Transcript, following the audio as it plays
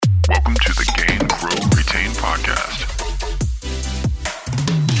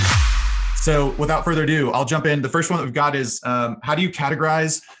So without further ado, I'll jump in. The first one that we've got is how do you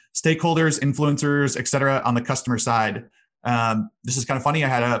categorize stakeholders, influencers, et cetera, on the customer side? This is kind of funny. I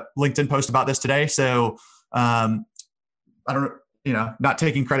had a LinkedIn post about this today. So I don't, not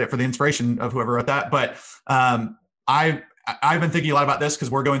taking credit for the inspiration of whoever wrote that, but I've been thinking a lot about this because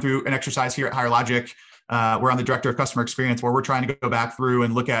we're going through an exercise here at Higher Logic. We're on the director of customer experience where we're trying to go back through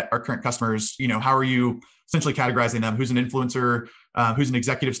and look at our current customers. How are you essentially categorizing them? Who's an influencer? Who's an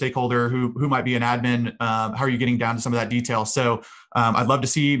executive stakeholder? Who might be an admin? How are you getting down to some of that detail? So I'd love to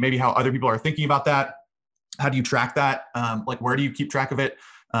see maybe how other people are thinking about that. How do you track that? Where do you keep track of it?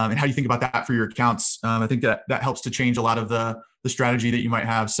 And how do you think about that for your accounts? I think that helps to change a lot of the strategy that you might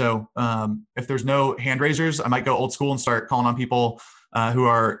have. So if there's no hand raisers, I might go old school and start calling on people who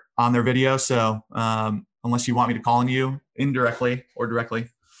are on their video. So unless you want me to call on you indirectly or directly.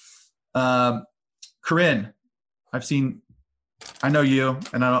 Corinne, I know you,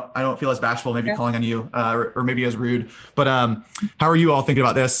 and I don't feel as bashful maybe calling on you or maybe as rude, but how are you all thinking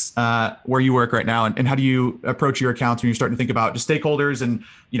about this where you work right now, and how do you approach your accounts when you're starting to think about just stakeholders and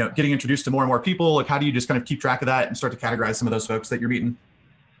getting introduced to more and more people? Like, how do you just kind of keep track of that and start to categorize some of those folks that you're meeting?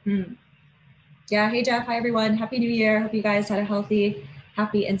 Yeah. Hey, Jeff. Hi, everyone. Happy New Year. Hope you guys had a healthy,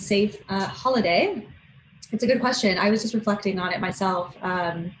 happy, and safe holiday. It's a good question. I was just reflecting on it myself,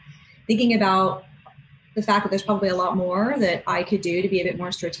 thinking about the fact that there's probably a lot more that I could do to be a bit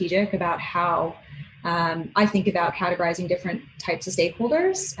more strategic about how I think about categorizing different types of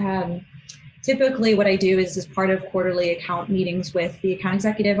stakeholders. Typically what I do is as part of quarterly account meetings with the account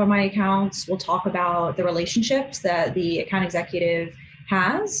executive on my accounts, we'll talk about the relationships that the account executive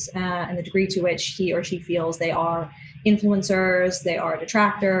has and the degree to which he or she feels they are influencers, they are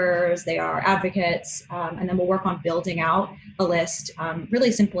detractors, they are advocates, and then we'll work on building out a list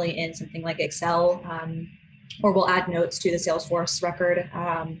really simply in something like Excel, or we'll add notes to the Salesforce record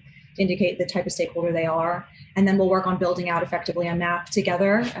to indicate the type of stakeholder they are. And then we'll work on building out effectively a map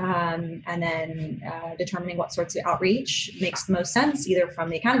together and then determining what sorts of outreach makes the most sense, either from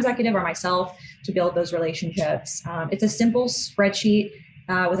the account executive or myself, to build those relationships. It's a simple spreadsheet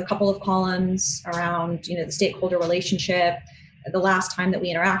with a couple of columns around the stakeholder relationship, the last time that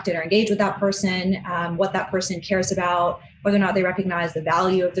we interacted or engaged with that person, what that person cares about, whether or not they recognize the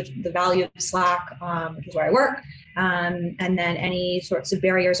value of the value of Slack, which is where I work, and then any sorts of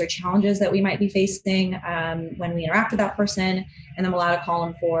barriers or challenges that we might be facing when we interact with that person, and then we'll add a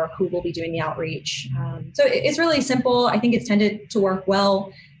column for who will be doing the outreach. So it's really simple. I think it's tended to work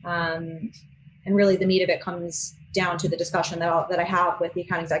well, and really the meat of it comes down to the discussion that I have with the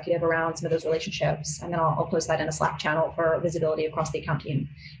account executive around some of those relationships. And then I'll post that in a Slack channel for visibility across the account team.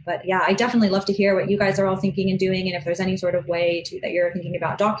 But yeah, I definitely love to hear what you guys are all thinking and doing. And if there's any sort of way that you're thinking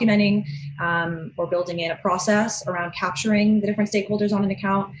about documenting or building in a process around capturing the different stakeholders on an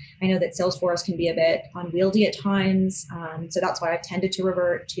account. I know that Salesforce can be a bit unwieldy at times. So that's why I've tended to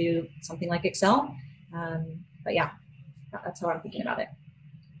revert to something like Excel. But yeah, that's how I'm thinking about it.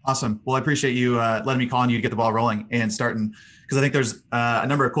 Awesome. Well, I appreciate you letting me call on you to get the ball rolling and starting, because I think there's a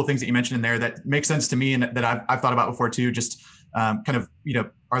number of cool things that you mentioned in there that make sense to me and that I've thought about before too. Just kind of,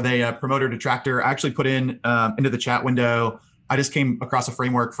 are they a promoter, detractor? I actually put in into the chat window. I just came across a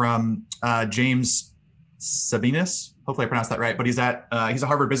framework from James Sabinas. Hopefully I pronounced that right, but he's a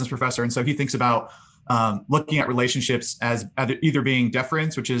Harvard business professor. And so he thinks about looking at relationships as either being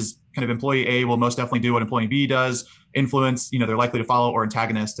deference, which is kind of employee A will most definitely do what employee B does, influence, they're likely to follow, or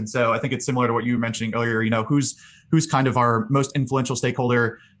antagonist. And so I think it's similar to what you were mentioning earlier, who's kind of our most influential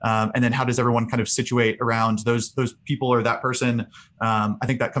stakeholder, and then how does everyone kind of situate around those people or that person. I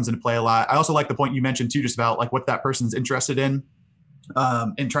think that comes into play a lot. I also like the point you mentioned too, just about like what that person's interested in,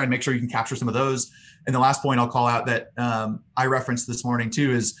 and try and make sure you can capture some of those. And the last point I'll call out that I referenced this morning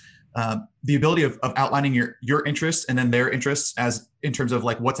too is the ability of outlining your interests and then their interests as in terms of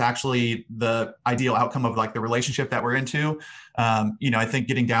like what's actually the ideal outcome of like the relationship that we're into. I think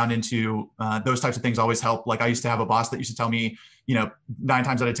getting down into those types of things always help. Like I used to have a boss that used to tell me, 9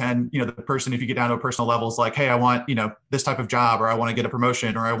 times out of 10, the person, if you get down to a personal level, is like, hey, I want, this type of job, or I want to get a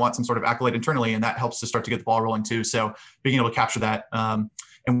promotion, or I want some sort of accolade internally. And that helps to start to get the ball rolling too. So being able to capture that.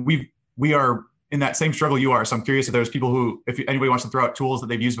 And we are in that same struggle you are. So I'm curious if there's people who, if anybody wants to throw out tools that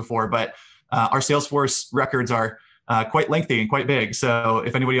they've used before, but our Salesforce records are quite lengthy and quite big. So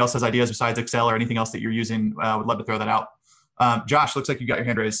if anybody else has ideas besides Excel or anything else that you're using, would love to throw that out. Josh, looks like you got your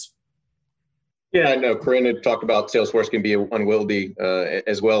hand raised. Yeah, I know Corinne had talked about Salesforce can be unwieldy,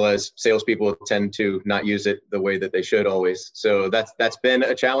 as well as salespeople tend to not use it the way that they should always. So that's been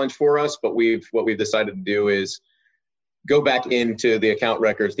a challenge for us. But what we've decided to do is go back into the account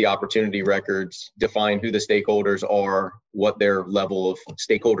records, the opportunity records, define who the stakeholders are, what their level of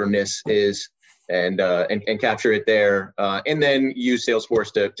stakeholderness is, and capture it there. And then use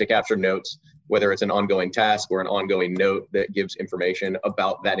Salesforce to capture notes, whether it's an ongoing task or an ongoing note that gives information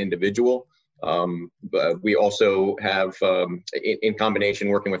about that individual. But we also have, in combination,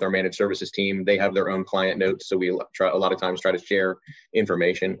 working with our managed services team, they have their own client notes. So we try a lot of times to share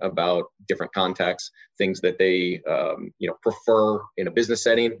information about different contacts, things that they prefer in a business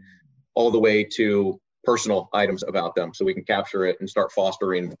setting, all the way to personal items about them, so we can capture it and start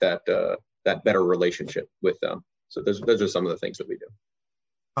fostering that better relationship with them. So those are some of the things that we do.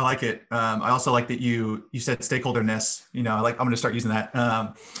 I like it. I also like that you said stakeholderness. I'm going to start using that.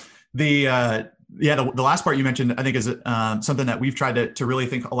 The last part you mentioned, I think, is something that we've tried to really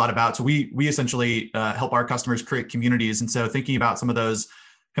think a lot about. So we essentially help our customers create communities. And so thinking about some of those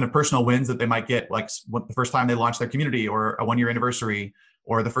kind of personal wins that they might get, like the first time they launch their community, or a 1-year anniversary,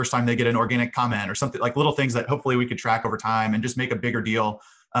 or the first time they get an organic comment, or something, like little things that hopefully we could track over time and just make a bigger deal.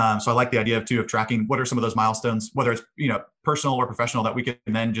 So I like the idea of tracking what are some of those milestones, whether it's personal or professional, that we can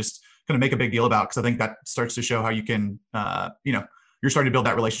then just kind of make a big deal about, because I think that starts to show how you can you're starting to build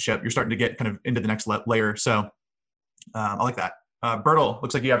that relationship. You're starting to get kind of into the next layer. So I like that. Bertel,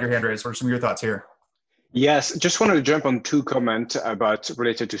 looks like you have your hand raised. What are some of your thoughts here? Yes, just wanted to jump on 2 comments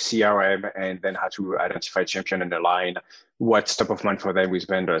related to CRM, and then how to identify champion and align what's top of mind for them with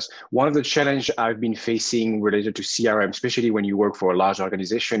vendors. One of the challenges I've been facing related to CRM, especially when you work for a large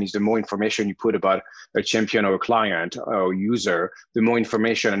organization, is the more information you put about a champion or a client or user, the more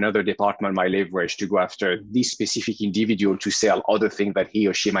information another department might leverage to go after this specific individual to sell other things that he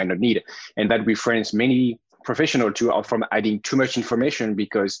or she might not need. And that refrains many professionals from adding too much information,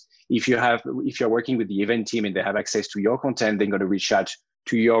 because if you're working with the event team and they have access to your content, they're going to reach out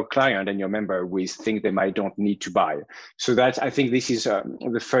to your client and your member with things they might don't need to buy. So I think this is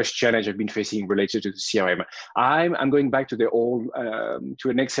the first challenge I've been facing related to the CRM. I'm going back to to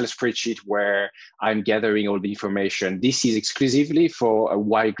an Excel spreadsheet where I'm gathering all the information. This is exclusively for a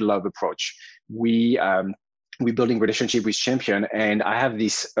white glove approach. We're building relationship with champion, and I have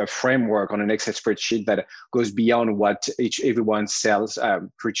this framework on an Excel spreadsheet that goes beyond what everyone sells,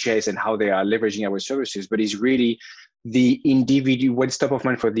 purchase, and how they are leveraging our services, but is really the individual, what's top of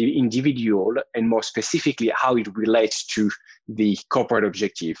mind for the individual, and more specifically, how it relates to the corporate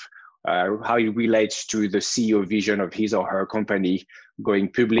objective, how it relates to the CEO vision of his or her company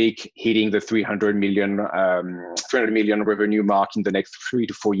going public, hitting the 300 million revenue mark in the next 3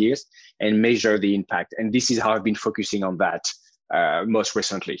 to 4 years, and measure the impact. And this is how I've been focusing on that most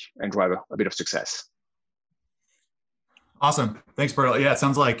recently, and drive a bit of success. Awesome. Thanks, Bertel. Yeah, it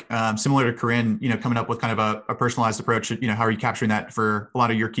sounds like similar to Corinne, coming up with kind of a personalized approach. How are you capturing that for a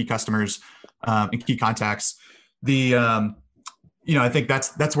lot of your key customers and key contacts? I think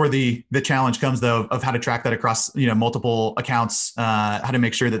that's where the challenge comes, though, of how to track that across multiple accounts, how to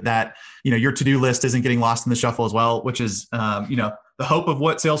make sure that your to-do list isn't getting lost in the shuffle as well, which is the hope of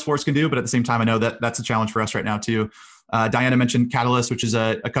what Salesforce can do. But at the same time, I know that that's a challenge for us right now too. Diana mentioned Catalyst, which is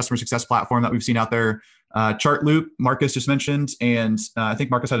a customer success platform that we've seen out there. Chartloop, Marcus just mentioned, and I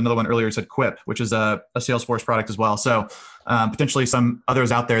think Marcus had another one earlier. It said Quip, which is a Salesforce product as well. So potentially some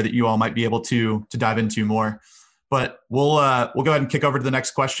others out there that you all might be able to dive into more. But we'll go ahead and kick over to the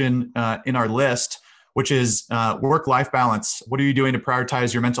next question in our list, which is work-life balance. What are you doing to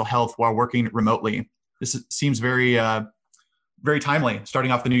prioritize your mental health while working remotely? This seems very very timely,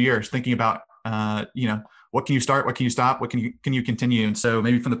 starting off the new year, thinking about what can you start, what can you stop, what can you continue? And so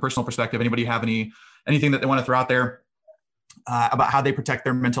maybe from the personal perspective, anybody have anything that they want to throw out there about how they protect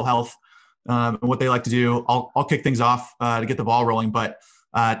their mental health and what they like to do? I'll kick things off to get the ball rolling, but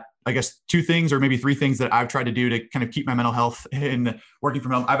I guess 2 things or maybe 3 things that I've tried to do to kind of keep my mental health in working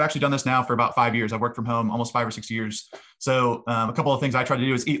from home. I've actually done this now for about 5 years. I've worked from home almost 5 or 6 years. So a couple of things I try to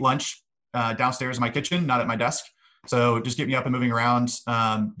do is eat lunch downstairs in my kitchen, not at my desk. So just get me up and moving around.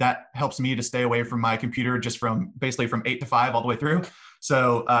 That helps me to stay away from my computer just basically from 8 to 5 all the way through.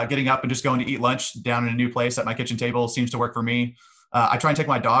 So getting up and just going to eat lunch down in a new place at my kitchen table seems to work for me. I try and take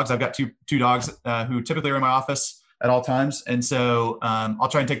my dogs. I've got two dogs who typically are in my office at all times. And so I'll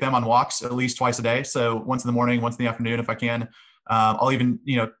try and take them on walks at least twice a day. So once in the morning, once in the afternoon, if I can. I'll even,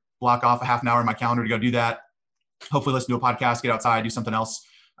 block off a half an hour in my calendar to go do that. Hopefully listen to a podcast, get outside, do something else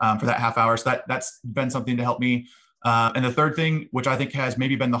for that half hour. So that's been something to help me. And the third thing, which I think has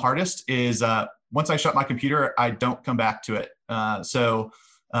maybe been the hardest, is once I shut my computer, I don't come back to it. I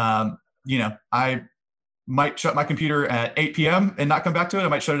might shut my computer at 8 p.m. and not come back to it. I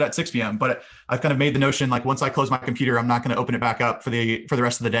might shut it at 6 p.m. But I've kind of made the notion, like, once I close my computer, I'm not going to open it back up for the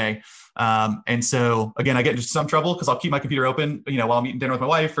rest of the day. And so again, I get into some trouble because I'll keep my computer open, while I'm eating dinner with my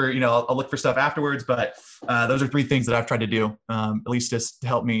wife, or, I'll look for stuff afterwards. But those are 3 things that I've tried to do, at least just to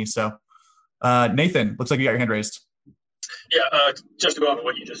help me. So Nathan, looks like you got your hand raised. Yeah, just to go on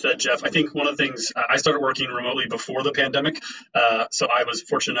what you just said, Jeff, I think one of the things, I started working remotely before the pandemic. So I was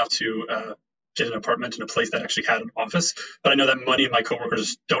fortunate enough to get an apartment in a place that actually had an office. But I know that many of my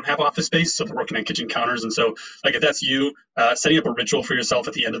coworkers don't have office space, so they're working on kitchen counters. And so, like, if that's you, setting up a ritual for yourself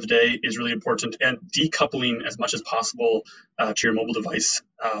at the end of the day is really important, and decoupling as much as possible to your mobile device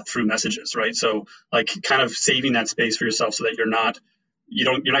through messages, right? So, like, kind of saving that space for yourself so that you're not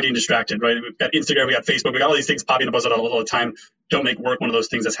getting distracted, right? We've got Instagram, we got Facebook, we got all these things popping up all the time. Don't make work one of those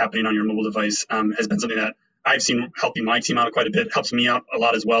things that's happening on your mobile device. Has been something that I've seen helping my team out quite a bit. It helps me out a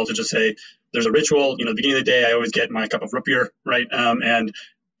lot as well to just say, there's a ritual. At the beginning of the day, I always get my cup of root beer, right? And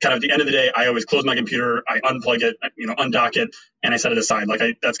kind of at the end of the day, I always close my computer, I unplug it, undock it, and I set it aside.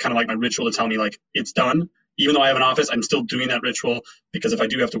 That's kind of like my ritual to tell me, like, it's done. Even though I have an office, I'm still doing that ritual, because if I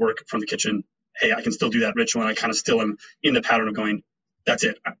do have to work from the kitchen, hey, I can still do that ritual, and I kind of still am in the pattern of going, that's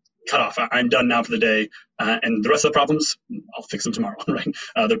it. Cut off. I'm done now for the day. And the rest of the problems, I'll fix them tomorrow, right?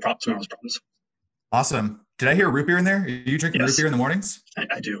 They're tomorrow's problems. Awesome. Did I hear root beer in there? Are you drinking root beer in the mornings?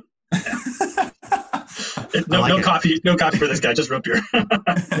 I do. Yeah. No coffee for this guy, just root beer.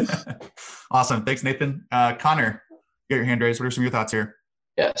 Awesome. Thanks, Nathan. Connor, get your hand raised. What are some of your thoughts here?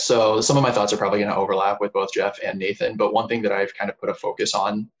 Yeah, so some of my thoughts are probably going to overlap with both Jeff and Nathan, but one thing that I've kind of put a focus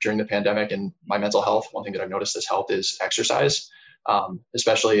on during the pandemic and my mental health, one thing that I've noticed as health is exercise.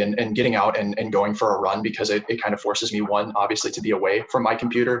 Especially in getting out and going for a run, because it kind of forces me, one, obviously, to be away from my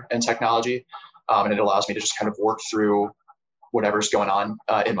computer and technology. And it allows me to just kind of work through whatever's going on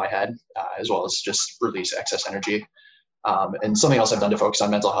in my head, as well as just release excess energy. And something else I've done to focus on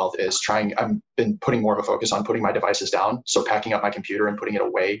mental health is I've been putting more of a focus on putting my devices down. So packing up my computer and putting it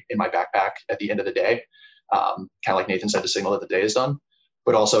away in my backpack at the end of the day, kind of like Nathan said, to signal that the day is done.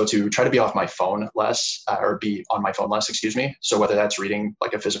 But also to try to be off my phone less, or be on my phone less, excuse me. So whether that's reading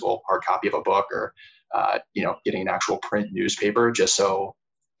like a physical hard copy of a book, or, getting an actual print newspaper, just so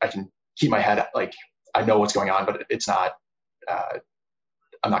I can keep my head, like, I know what's going on, but it's not,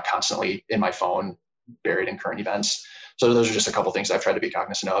 I'm not constantly in my phone buried in current events. So those are just a couple things I've tried to be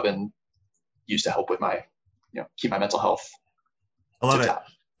cognizant of and use to help with my, keep my mental health. I love it.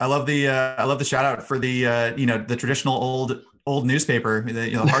 I love the shout out for the, the traditional old newspaper,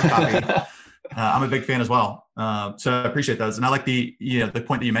 the hard copy. I'm a big fan as well. So I appreciate those. And I like the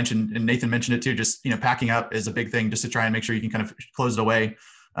point that you mentioned, and Nathan mentioned it too, just, packing up is a big thing, just to try and make sure you can kind of close it away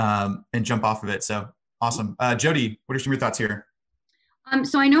and jump off of it. So awesome. Jody, what are some of your thoughts here?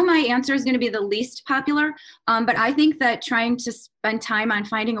 So I know my answer is going to be the least popular, but I think that trying to spend time on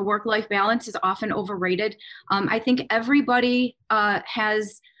finding a work-life balance is often overrated. I think everybody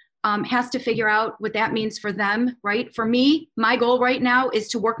has to figure out what that means for them, right? For me, my goal right now is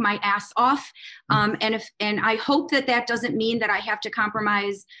to work my ass off. And I hope that doesn't mean that I have to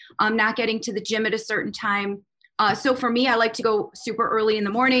compromise not getting to the gym at a certain time. So for me, I like to go super early in the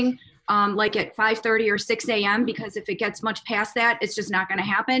morning, like at 5:30 or 6 a.m., because if it gets much past that, it's just not going to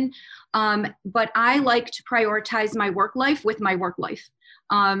happen. But I like to prioritize my work life with my work life.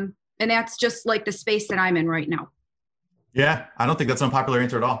 And that's just like the space that I'm in right now. Yeah, I don't think that's an unpopular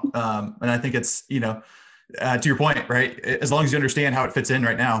answer at all. And I think it's, to your point, right? As long as you understand how it fits in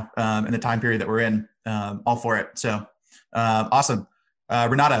right now in the time period that we're in, all for it. So awesome.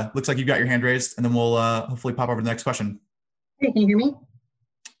 Renata, looks like you've got your hand raised, and then we'll hopefully pop over to the next question. Hey, can you hear me?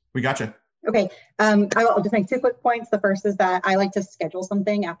 We got you. Okay. I'll just make 2 quick points. The first is that I like to schedule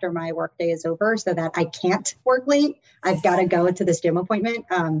something after my work day is over so that I can't work late. I've got to go to this gym appointment.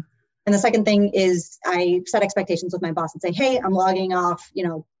 And the second thing is I set expectations with my boss and say, hey, I'm logging off,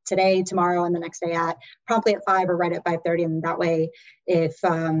 today, tomorrow, and the next day promptly at 5 or right at 5:30. And that way, if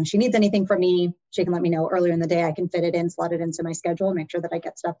she needs anything from me, she can let me know earlier in the day. I can fit it in, slot it into my schedule, make sure that I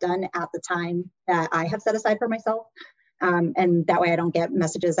get stuff done at the time that I have set aside for myself. And that way I don't get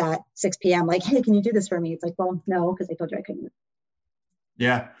messages at 6 p.m. like, hey, can you do this for me? It's like, well, no, because I told you I couldn't.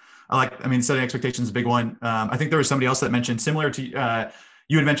 Yeah. Setting expectations is a big one. I think there was somebody else that mentioned similar to,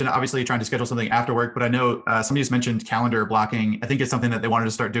 you had mentioned obviously trying to schedule something after work, but I know somebody just mentioned calendar blocking. I think it's something that they wanted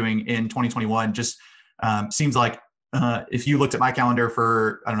to start doing in 2021. Just seems like if you looked at my calendar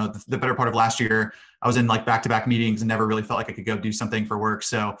for, I don't know, the better part of last year, I was in like back-to-back meetings and never really felt like I could go do something for work.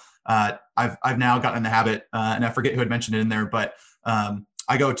 So I've now gotten in the habit, and I forget who had mentioned it in there, but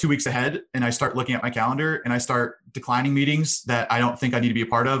I go 2 weeks ahead and I start looking at my calendar and I start declining meetings that I don't think I need to be a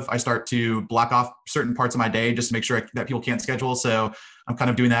part of. I start to block off certain parts of my day just to make sure that people can't schedule. So I'm kind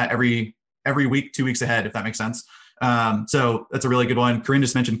of doing that every week, 2 weeks ahead, if that makes sense. So that's a really good one. Corinne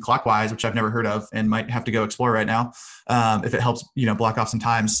just mentioned Clockwise, which I've never heard of and might have to go explore right now. If it helps, block off some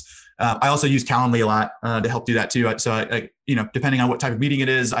times. I also use Calendly a lot to help do that too. So I, depending on what type of meeting it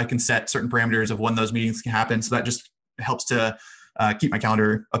is, I can set certain parameters of when those meetings can happen. So that just helps to keep my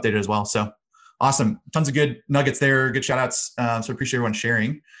calendar updated as well. So awesome. Tons of good nuggets there. Good shout outs. So appreciate everyone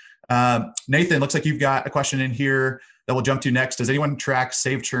sharing. Nathan, looks like you've got a question in here that we'll jump to next. Does anyone track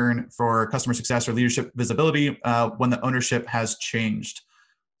save churn for customer success or leadership visibility when the ownership has changed?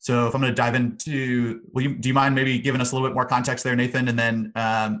 So if I'm going to dive into, do you mind maybe giving us a little bit more context there, Nathan, and then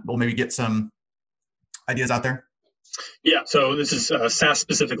we'll maybe get some ideas out there? Yeah. So this is SaaS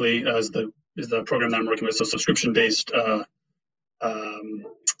specifically is the program that I'm working with. So subscription-based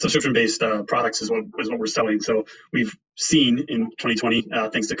products is what we're selling. So we've seen in 2020,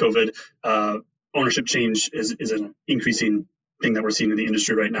 thanks to COVID, ownership change is an increasing thing that we're seeing in the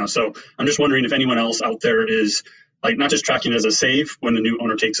industry right now. So I'm just wondering if anyone else out there is like not just tracking as a save when the new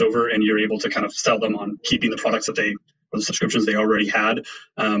owner takes over and you're able to kind of sell them on keeping the products or the subscriptions they already had.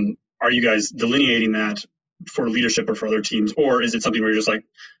 Are you guys delineating that for leadership or for other teams, or is it something where you're just like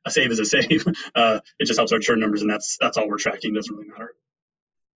a save is a save? It just helps our churn numbers, and that's all we're tracking. It doesn't really matter.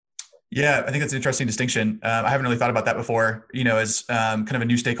 Yeah, I think that's an interesting distinction. I haven't really thought about that before. As kind of a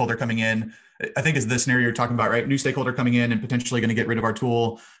new stakeholder coming in, I think is the scenario you're talking about, right? New stakeholder coming in and potentially going to get rid of our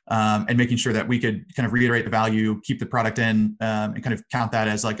tool, and making sure that we could kind of reiterate the value, keep the product in, and kind of count that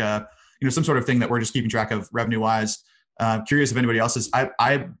as like a some sort of thing that we're just keeping track of revenue wise. Curious if anybody else is.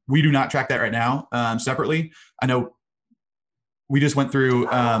 We do not track that right now separately. I know we just went through.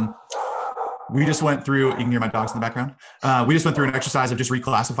 You can hear my dogs in the background. We just went through an exercise of just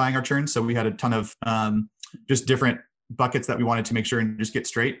reclassifying our churn. So we had a ton of just different buckets that we wanted to make sure and just get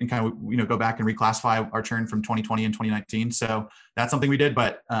straight and kind of, go back and reclassify our churn from 2020 and 2019. So that's something we did,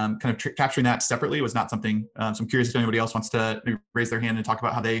 but kind of capturing that separately was not something. So I'm curious if anybody else wants to maybe raise their hand and talk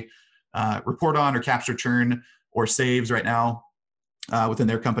about how they report on or capture churn or saves right now within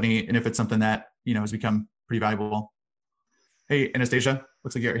their company. And if it's something that, has become pretty valuable. Hey, Anastasia,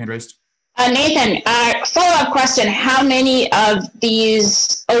 looks like you got your hand raised. Nathan, follow-up question. How many of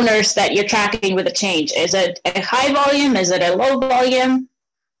these owners that you're tracking with a change? Is it a high volume? Is it a low volume?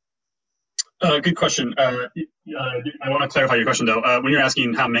 Good question. I want to clarify your question, though. When you're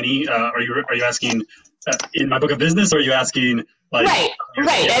asking how many, are you asking in my book of business, or are you asking like?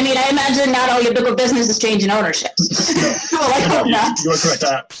 Right. I mean, I imagine not all your book of business is changing ownership. I hope not. You are correct.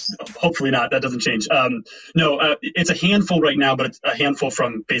 Hopefully not. That doesn't change. No, it's a handful right now, but it's a handful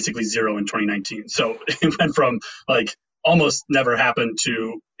from basically zero in 2019. So it went from like almost never happened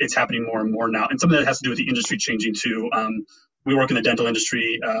to it's happening more and more now. And some of that has to do with the industry changing too. We work in the dental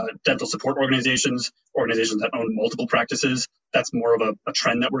industry, dental support organizations that own multiple practices. That's more of a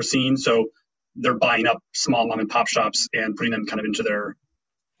trend that we're seeing. So they're buying up small mom and pop shops and putting them kind of into their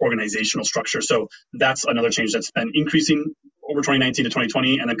organizational structure. So that's another change that's been increasing over 2019 to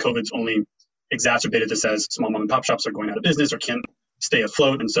 2020. And then COVID's only exacerbated this as small mom and pop shops are going out of business or can't stay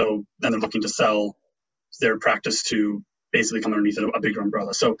afloat. And so then they're looking to sell their practice to basically come underneath a bigger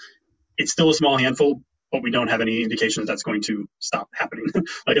umbrella. So it's still a small handful, but we don't have any indication that that's going to stop happening.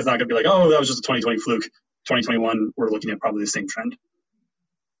 Like it's not going to be like, oh, that was just a 2020 fluke. 2021, we're looking at probably the same trend.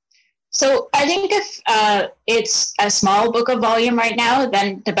 So I think if it's a small book of volume right now,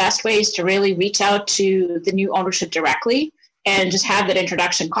 then the best way is to really reach out to the new ownership directly and just have that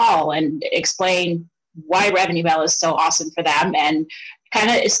introduction call and explain why Revenue Bell is so awesome for them and kind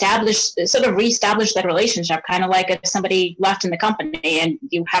of reestablish that relationship, kind of like if somebody left in the company and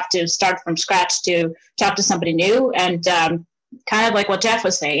you have to start from scratch to talk to somebody new. And kind of like what Jeff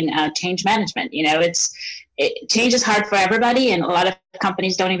was saying, change management, change is hard for everybody, and a lot of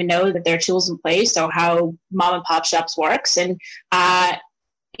companies don't even know that there are tools in place or how mom and pop shops works. And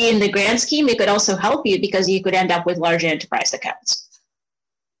in the grand scheme, it could also help you because you could end up with larger enterprise accounts.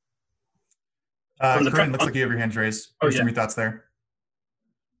 Corinne, looks like you have your hands raised. What are some of your thoughts there?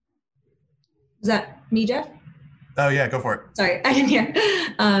 Is that me, Jeff? Oh yeah, go for it. Sorry, I didn't hear.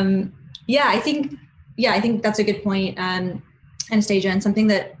 I think that's a good point, Anastasia, and something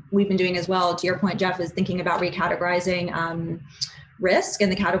that we've been doing as well, to your point, Jeff, is thinking about recategorizing risk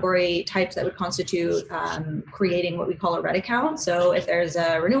and the category types that would constitute creating what we call a red account. So if there's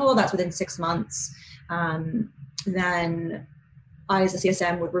a renewal that's within 6 months, then I, as a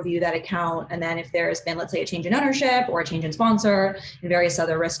CSM, would review that account. And then if there's been, let's say, a change in ownership or a change in sponsor and various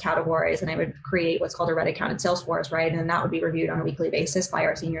other risk categories, and I would create what's called a red account in Salesforce, right? And then that would be reviewed on a weekly basis by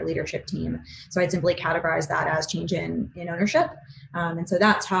our senior leadership team. So I'd simply categorize that as change in ownership. And so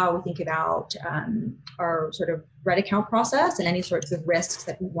that's how we think about our sort of red account process and any sorts of risks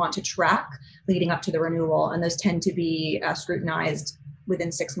that we want to track leading up to the renewal. And those tend to be scrutinized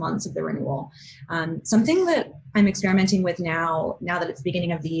within 6 months of the renewal. Something that I'm experimenting with now that it's the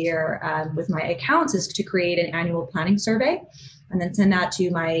beginning of the year with my accounts, is to create an annual planning survey and then send that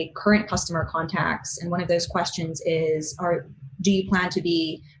to my current customer contacts. And one of those questions is, do you plan to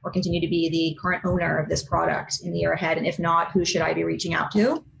be or continue to be the current owner of this product in the year ahead? And if not, who should I be reaching out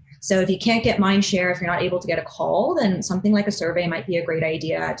to? So if you can't get mind share, if you're not able to get a call, then something like a survey might be a great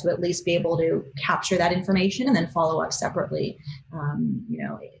idea to at least be able to capture that information and then follow up separately,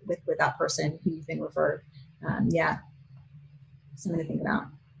 with that person who you've been referred. Something to think about.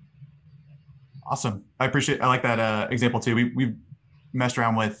 Awesome. I like that example too. We've messed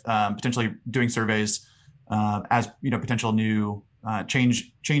around with potentially doing surveys as potential new change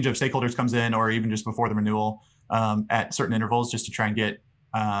of stakeholders comes in, or even just before the renewal at certain intervals, just to try and get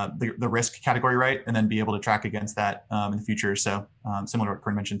the risk category right, and then be able to track against that in the future. So similar to what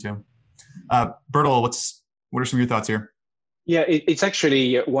Corinne mentioned too. Bertel, what are some of your thoughts here? Yeah, it's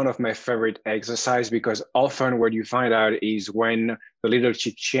actually one of my favorite exercise, because often what you find out is when the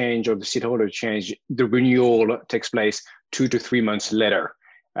leadership change or the stakeholder change, the renewal takes place 2 to 3 months later.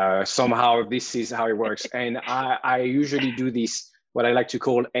 Somehow this is how it works. And I usually do this, what I like to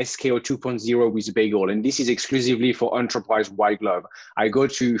call SKO 2.0 with Bagel. And this is exclusively for enterprise white glove. I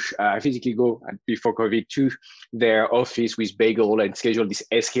physically go before COVID to their office with Bagel and schedule this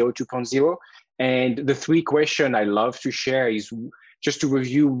SKO 2.0. And the 3 questions I love to share is just to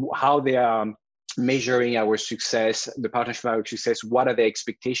review how they are measuring our success, the partnership of our success, what are their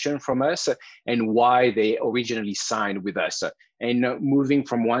expectations from us, and why they originally signed with us. And moving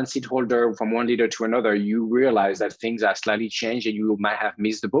from one stakeholder, from one leader to another, you realize that things are slightly changed and you might have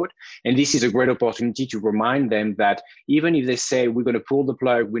missed the boat. And this is a great opportunity to remind them that even if they say, we're going to pull the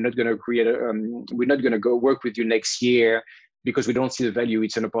plug, we're not going to go work with you next year, because we don't see the value,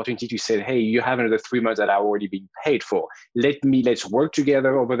 it's an opportunity to say, hey, you have another 3 months that are already being paid for. Let's work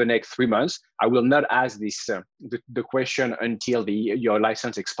together over the next 3 months. I will not ask this the question until your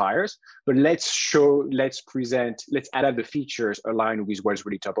license expires, but let's add up the features aligned with what's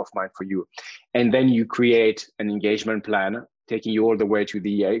really top of mind for you. And then you create an engagement plan, taking you all the way to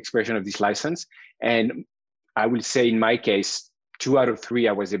the expiration of this license. And I will say in my case, 2 out of 3,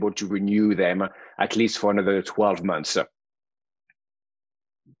 I was able to renew them at least for another 12 months.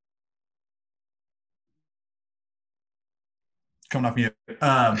 Coming off mute.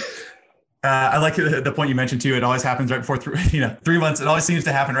 I like the point you mentioned too. It always happens right before 3 months. It always seems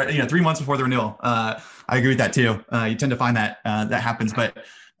to happen right, 3 months before the renewal. I agree with that too. You tend to find that that happens, but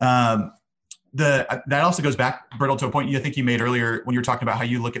that also goes back, Bertel, to a point I think you made earlier when you were talking about how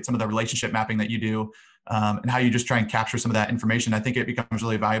you look at some of the relationship mapping that you do, and how you just try and capture some of that information. I think it becomes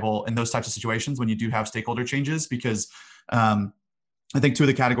really valuable in those types of situations when you do have stakeholder changes, because I think 2 of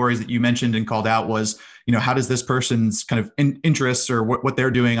the categories that you mentioned and called out was, how does this person's kind of interests or what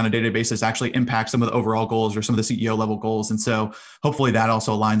they're doing on a day-to-day basis actually impact some of the overall goals or some of the CEO level goals. And so hopefully that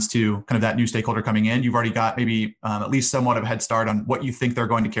also aligns to kind of that new stakeholder coming in. You've already got maybe at least somewhat of a head start on what you think they're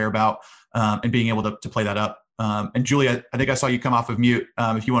going to care about, and being able to play that up. And Julie, I think I saw you come off of mute.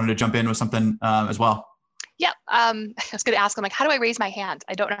 If you wanted to jump in with something as well. Yeah, I was going to ask him, how do I raise my hand?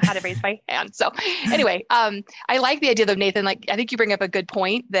 I don't know how to raise my hand. So anyway, I like the idea though, Nathan, I think you bring up a good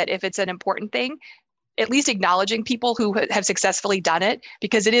point that if it's an important thing, at least acknowledging people who have successfully done it,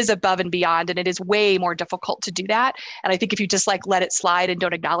 because it is above and beyond, and it is way more difficult to do that. And I think if you just let it slide and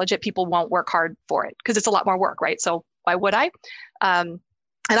don't acknowledge it, people won't work hard for it, because it's a lot more work, right? So why would I?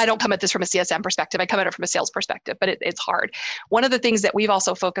 And I don't come at this from a CSM perspective. I come at it from a sales perspective, but it's hard. One of the things that we've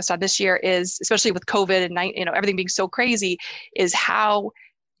also focused on this year is, especially with COVID and everything being so crazy, is how,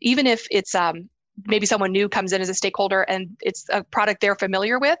 even if it's maybe someone new comes in as a stakeholder and it's a product they're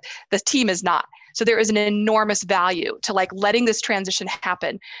familiar with, the team is not. So there is an enormous value to letting this transition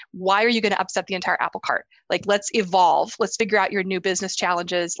happen. Why are you going to upset the entire apple cart? Let's evolve. Let's figure out your new business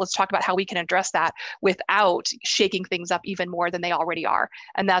challenges. Let's talk about how we can address that without shaking things up even more than they already are.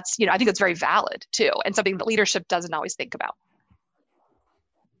 And that's, I think that's very valid too, and something that leadership doesn't always think about.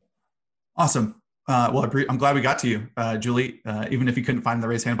 Awesome. Well, I'm glad we got to you, Julie, even if you couldn't find the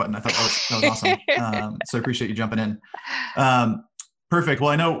raise hand button. I thought that was awesome. So I appreciate you jumping in. Perfect. Well,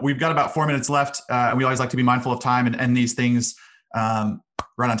 I know we've got about 4 minutes left, and we always like to be mindful of time and end these things right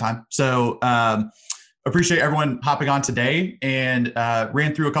on time. So appreciate everyone hopping on today and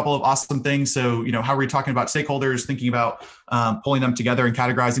ran through a couple of awesome things. So, how are we talking about stakeholders, thinking about pulling them together and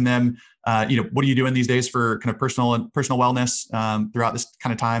categorizing them? What are you doing these days for kind of personal wellness throughout this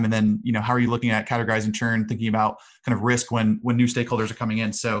kind of time? And then, how are you looking at categorizing churn, thinking about kind of risk when new stakeholders are coming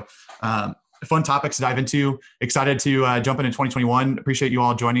in? So fun topics to dive into. Excited to jump into 2021. Appreciate you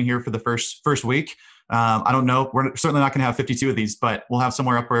all joining here for the first week. I don't know. We're certainly not going to have 52 of these, but we'll have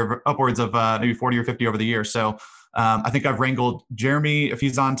somewhere upwards of maybe 40 or 50 over the year. So I think I've wrangled Jeremy, if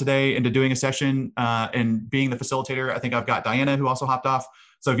he's on today, into doing a session and being the facilitator. I think I've got Diana, who also hopped off.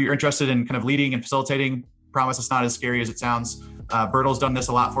 So if you're interested in kind of leading and facilitating, promise it's not as scary as it sounds. Bertle's done this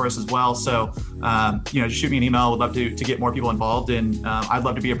a lot for us as well. So, just shoot me an email. We'd love to get more people involved, and I'd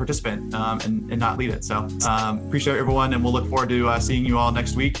love to be a participant and not lead it. So appreciate everyone, and we'll look forward to seeing you all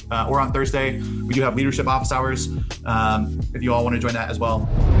next week or on Thursday. We do have leadership office hours if you all want to join that as well.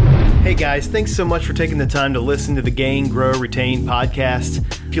 Hey guys, thanks so much for taking the time to listen to the Gain, Grow, Retain podcast.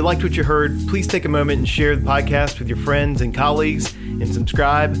 If you liked what you heard, please take a moment and share the podcast with your friends and colleagues and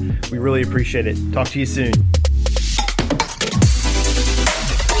subscribe. We really appreciate it. Talk to you soon.